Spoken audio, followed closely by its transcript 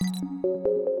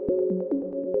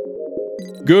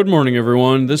Good morning,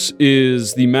 everyone. This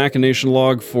is the Machination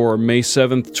Log for May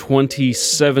 7th,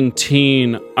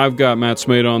 2017. I've got Matt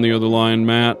Smeda on the other line.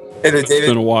 Matt, Hey there, it's David.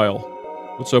 been a while.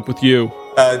 What's up with you?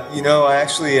 I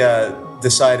actually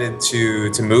decided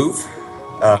to move.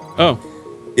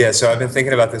 Oh, Yeah, so I've been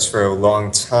thinking about this for a long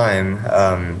time,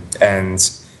 and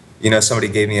somebody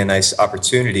gave me a nice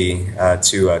opportunity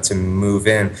to move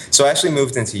in. So I actually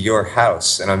moved into your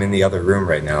house, and I'm in the other room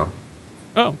right now.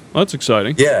 that's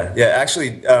exciting. Yeah.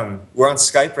 Actually, we're on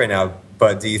Skype right now.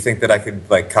 But do you think that I could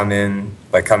come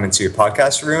into your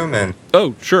podcast room and?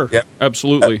 Oh, sure. Yeah.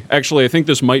 Absolutely. Actually, I think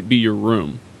this might be your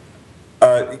room.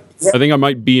 Yeah. I think I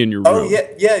might be in your Oh room.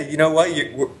 yeah. You know what?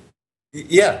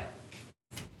 Yeah.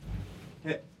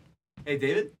 Hey,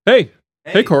 David.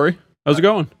 Hey, Corey. How's it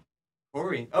going?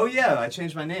 Corey. Oh yeah, I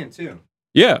changed my name too.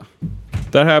 Yeah,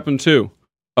 that happened too.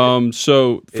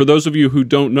 So for those of you who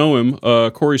don't know him,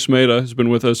 Corey Smeda has been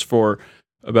with us for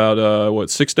about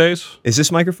 6 days? Is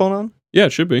this microphone on? Yeah,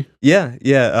 it should be. Yeah.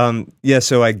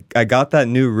 So I got that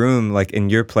new room in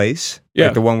your place, Yeah.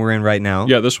 the one we're in right now.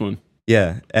 Yeah, this one.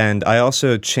 Yeah, and I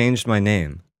also changed my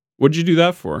name What'd you do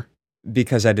that for?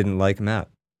 because I didn't like Matt.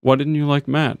 Why didn't you like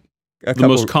Matt? The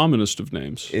most commonest of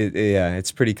names.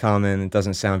 It's pretty common. It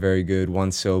doesn't sound very good,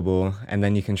 one syllable. And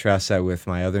then you contrast that with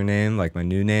my other name, my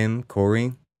new name,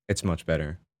 Corey. It's much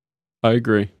better. I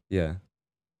agree. Yeah.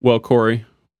 Well, Corey,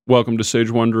 welcome to Sage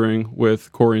Wondering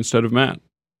with Corey instead of Matt.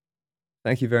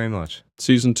 Thank you very much.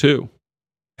 Season 2.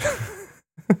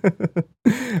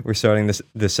 We're starting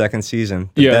the second season,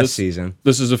 the best season.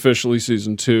 This is officially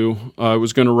Season 2. I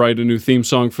was going to write a new theme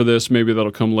song for this. Maybe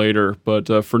that'll come later.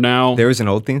 But for now... There was an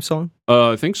old theme song?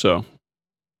 I think so.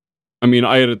 I mean,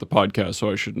 I edit the podcast, so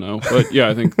I should know. But yeah,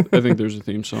 I think there's a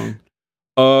theme song.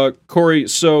 Corey,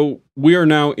 so we are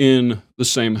now in the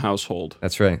same household.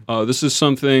 That's right. This is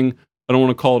something, I don't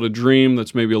want to call it a dream,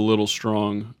 that's maybe a little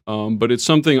strong, but it's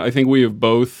something I think we have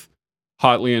both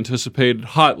hotly anticipated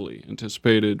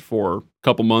for a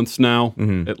couple months now,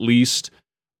 at least,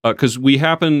 because we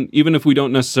happen, even if we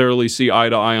don't necessarily see eye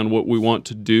to eye on what we want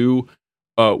to do,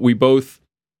 we both,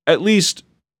 at least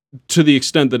to the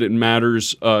extent that it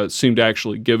matters, seem to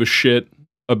actually give a shit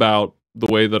about the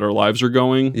way that our lives are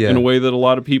going in a way that a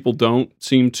lot of people don't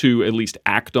seem to at least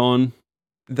act on.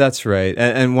 That's right.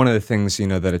 And one of the things,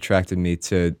 that attracted me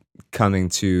to coming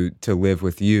to live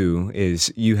with you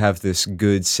is you have this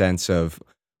good sense of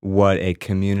what a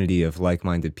community of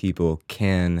like-minded people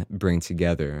can bring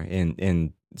together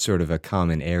in sort of a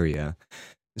common area.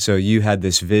 So you had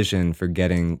this vision for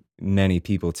getting many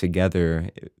people together,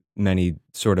 many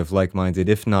sort of like-minded,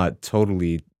 if not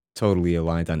totally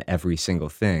aligned on every single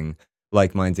thing,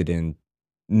 like-minded in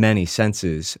many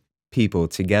senses, people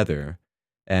together.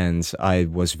 And I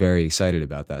was very excited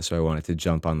about that, so I wanted to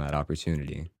jump on that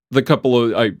opportunity.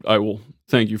 I will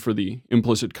thank you for the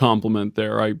implicit compliment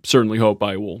there. I certainly hope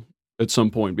I will at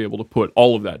some point be able to put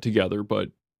all of that together, but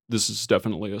this is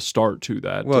definitely a start to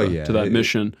that, to that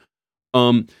mission.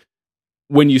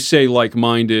 When you say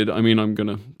like-minded, I mean, I'm going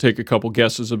to take a couple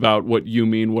guesses about what you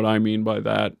mean, what I mean by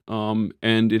that.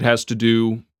 And it has to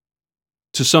do,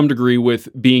 to some degree, with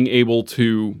being able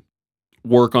to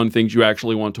work on things you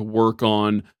actually want to work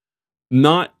on,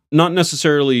 not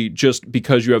necessarily just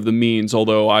because you have the means,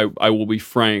 although I will be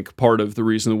frank, part of the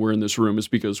reason that we're in this room is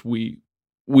because we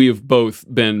have both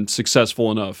been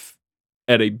successful enough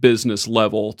at a business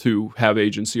level to have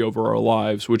agency over our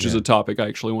lives, which is a topic I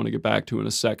actually want to get back to in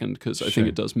a second because I think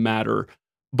it does matter.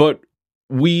 But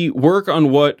we work on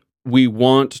what we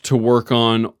want to work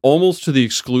on almost to the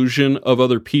exclusion of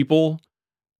other people,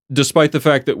 despite the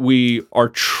fact that we are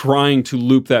trying to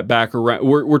loop that back around.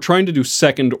 We're trying to do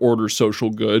second order social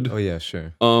good. Oh yeah,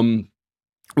 sure.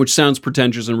 Which sounds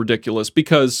pretentious and ridiculous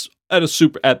because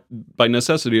by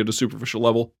necessity at a superficial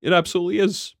level, it absolutely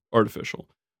is artificial.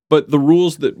 But the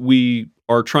rules that we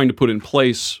are trying to put in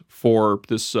place for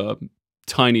this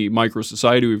tiny micro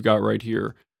society we've got right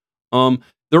here,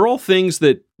 they're all things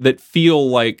that feel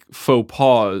like faux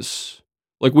pas.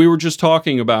 Like we were just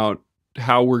talking about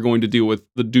how we're going to deal with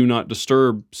the do not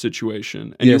disturb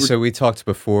situation. And so we talked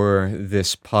before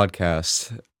this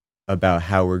podcast about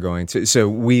how we're going to, so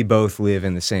we both live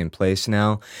in the same place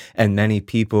now, and many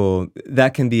people,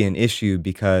 that can be an issue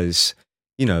because,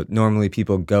 normally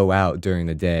people go out during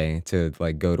the day to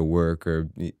go to work or,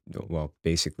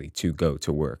 basically to go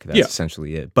to work. That's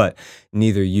essentially it. But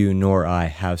neither you nor I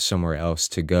have somewhere else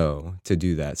to go to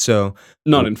do that. So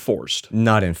Not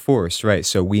enforced, right?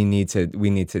 So we need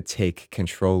to take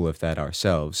control of that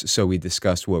ourselves. So we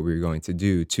discussed what we were going to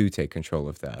do to take control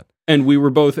of that. And we were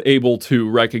both able to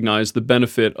recognize the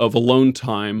benefit of alone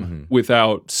time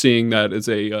without seeing that as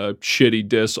a shitty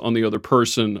diss on the other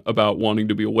person about wanting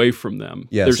to be away from them.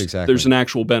 Yes, exactly. There's an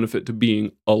actual benefit to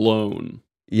being alone.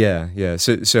 Yeah.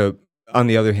 So on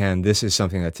the other hand, this is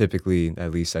something that typically,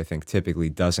 at least I think typically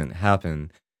doesn't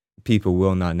happen. People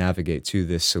will not navigate to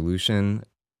this solution,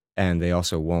 and they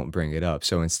also won't bring it up.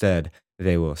 So instead,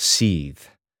 they will seethe,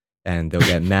 and they'll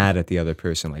get mad at the other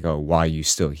person, like, oh, why are you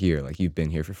still here? Like, you've been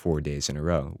here for 4 days in a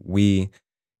row. We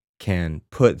can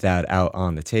put that out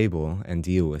on the table and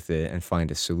deal with it and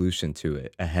find a solution to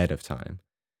it ahead of time.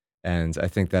 And I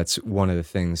think that's one of the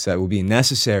things that will be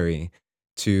necessary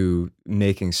to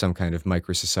making some kind of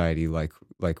micro society like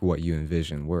what you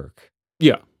envision work.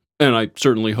 Yeah, and I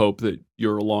certainly hope that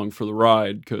you're along for the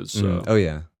ride because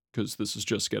because this is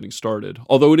just getting started.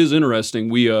 Although it is interesting,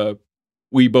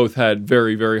 we both had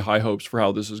very, very high hopes for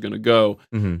how this is going to go,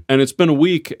 and it's been a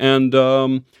week, and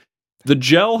the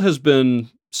gel has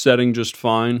been setting just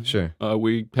fine. Sure.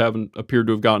 We haven't appeared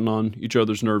to have gotten on each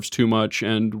other's nerves too much,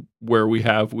 and where we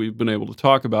have, we've been able to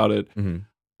talk about it.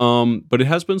 But it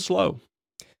has been slow.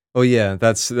 Oh yeah,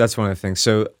 that's one of the things.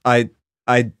 So I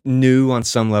knew on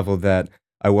some level that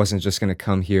I wasn't just going to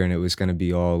come here and it was going to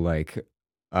be all like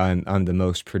I'm the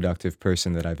most productive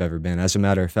person that I've ever been. As a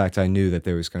matter of fact, I knew that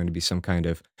there was going to be some kind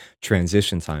of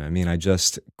transition time. I mean, I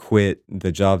just quit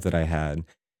the job that I had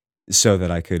so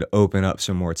that I could open up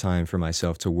some more time for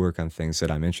myself to work on things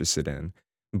that I'm interested in.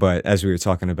 But as we were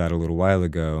talking about a little while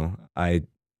ago, I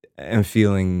am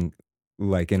feeling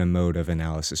like in a mode of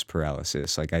analysis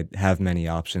paralysis. Like I have many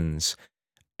options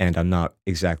and I'm not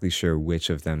exactly sure which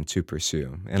of them to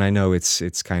pursue. And I know it's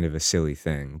kind of a silly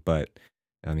thing, but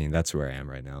I mean, that's where I am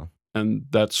right now. And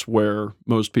that's where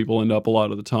most people end up a lot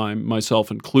of the time,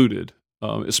 myself included,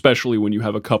 especially when you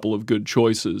have a couple of good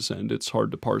choices and it's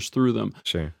hard to parse through them.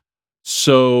 Sure.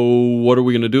 So what are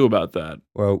we going to do about that?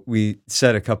 Well, we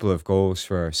set a couple of goals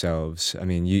for ourselves. I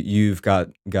mean, you've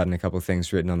gotten a couple of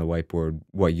things written on the whiteboard,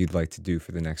 what you'd like to do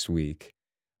for the next week.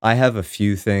 I have a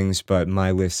few things, but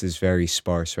my list is very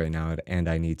sparse right now, and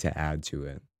I need to add to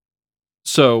it.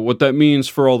 So what that means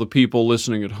for all the people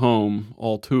listening at home,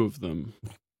 all two of them,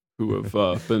 who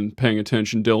have been paying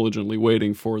attention diligently,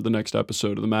 waiting for the next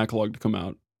episode of the Macalog to come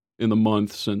out in the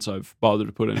month since I've bothered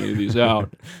to put any of these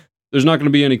out. There's not going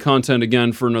to be any content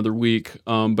again for another week,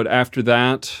 but after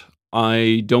that,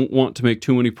 I don't want to make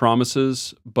too many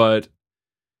promises, but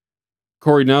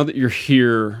Corey, now that you're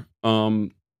here,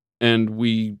 and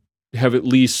we have at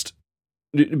least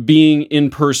being in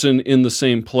person in the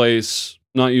same place,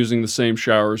 not using the same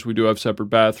showers, we do have separate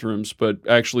bathrooms, but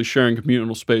actually sharing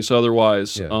communal space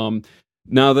otherwise,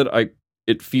 now that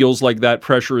it feels like that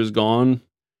pressure is gone.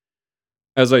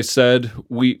 As I said,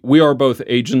 we are both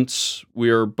agents. We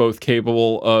are both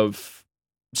capable of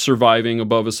surviving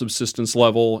above a subsistence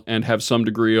level and have some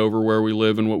degree over where we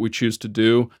live and what we choose to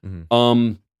do.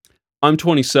 I'm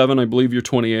 27. I believe you're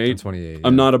 28. I'm 28.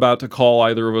 I'm not about to call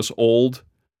either of us old,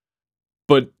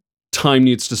 but time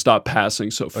needs to stop passing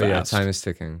so fast. Oh yeah, time is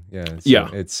ticking. Yeah.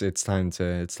 So it's time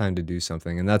to do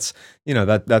something. And that's,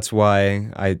 that's why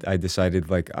I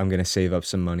decided like I'm going to save up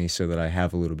some money so that I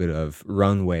have a little bit of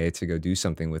runway to go do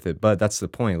something with it. But that's the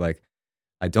point. Like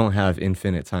I don't have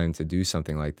infinite time to do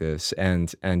something like this.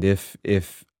 And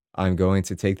if I'm going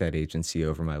to take that agency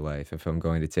over my life, if I'm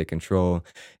going to take control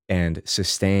and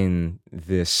sustain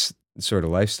this sort of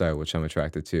lifestyle which I'm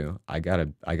attracted to, I got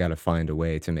to find a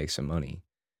way to make some money.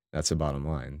 That's the bottom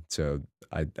line. So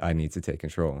I need to take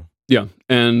control. Yeah,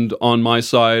 and on my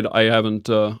side, I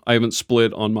haven't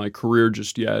split on my career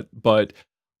just yet, but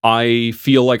I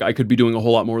feel like I could be doing a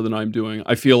whole lot more than I'm doing.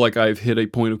 I feel like I've hit a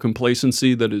point of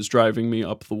complacency that is driving me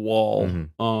up the wall.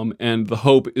 And the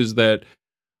hope is that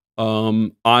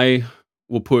I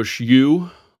will push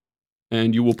you,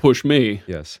 and you will push me.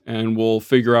 Yes, and we'll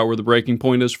figure out where the breaking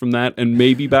point is from that, and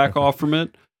maybe back off from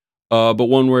it. But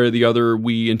one way or the other,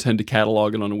 we intend to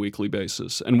catalog it on a weekly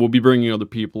basis. And we'll be bringing other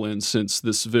people in since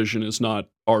this vision is not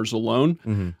ours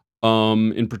alone.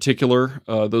 In particular,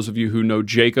 those of you who know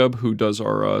Jacob, who does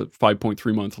our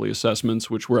 5.3 monthly assessments,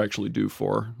 which we're actually due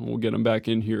for, we'll get him back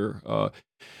in here,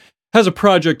 has a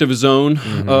project of his own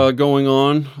going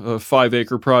on, a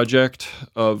 5-acre project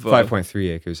of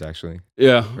 5.3 acres actually.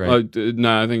 Yeah, right.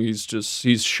 I think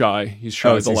he's shy. He's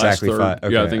shy of the last exactly third. 5.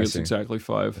 Okay, yeah, I think it's exactly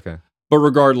 5. Okay. But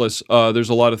regardless, there's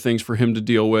a lot of things for him to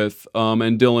deal with,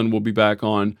 and Dylan will be back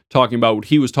on talking about what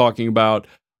he was talking about.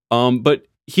 But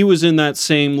he was in that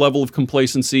same level of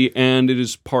complacency, and it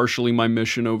is partially my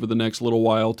mission over the next little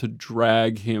while to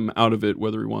drag him out of it,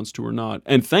 whether he wants to or not.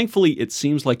 And thankfully, it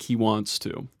seems like he wants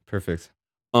to. Perfect.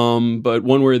 But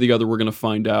one way or the other, we're going to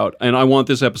find out. And I want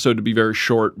this episode to be very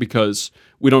short because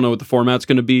we don't know what the format's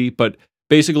going to be. But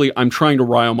basically, I'm trying to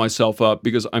rile myself up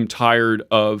because I'm tired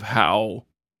of how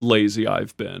lazy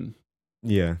I've been.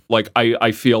 Yeah. Like,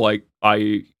 I feel like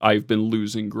I've been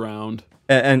losing ground.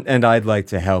 And I'd like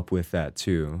to help with that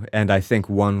too. And I think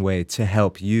one way to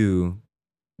help you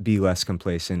be less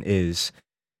complacent is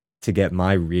to get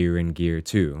my rear in gear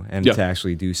too, and to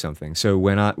actually do something. So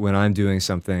when I'm doing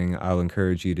something, I'll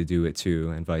encourage you to do it too,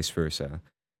 and vice versa.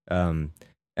 And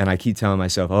I keep telling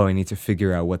myself, oh, I need to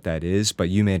figure out what that is. But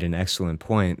you made an excellent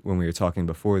point when we were talking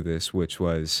before this, which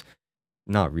was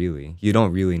not really. You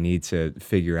don't really need to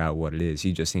figure out what it is.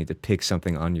 You just need to pick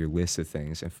something on your list of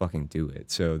things and fucking do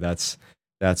it. So that's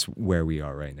where we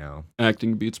are right now.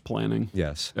 Acting beats planning.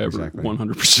 Yes, exactly.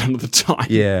 100% of the time.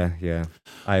 Yeah,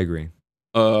 I agree.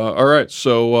 All right,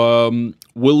 so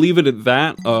we'll leave it at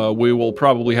that. We will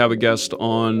probably have a guest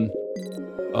on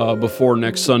before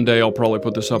next Sunday. I'll probably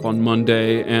put this up on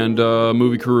Monday, and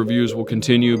movie crew reviews will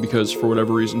continue because for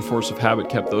whatever reason, Force of Habit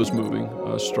kept those moving.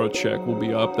 Strut Check will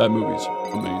be up. That movie's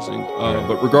amazing.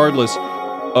 But regardless,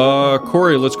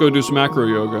 Corey, let's go do some acro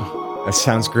yoga. That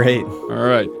sounds great. All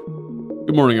right.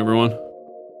 Good morning, everyone.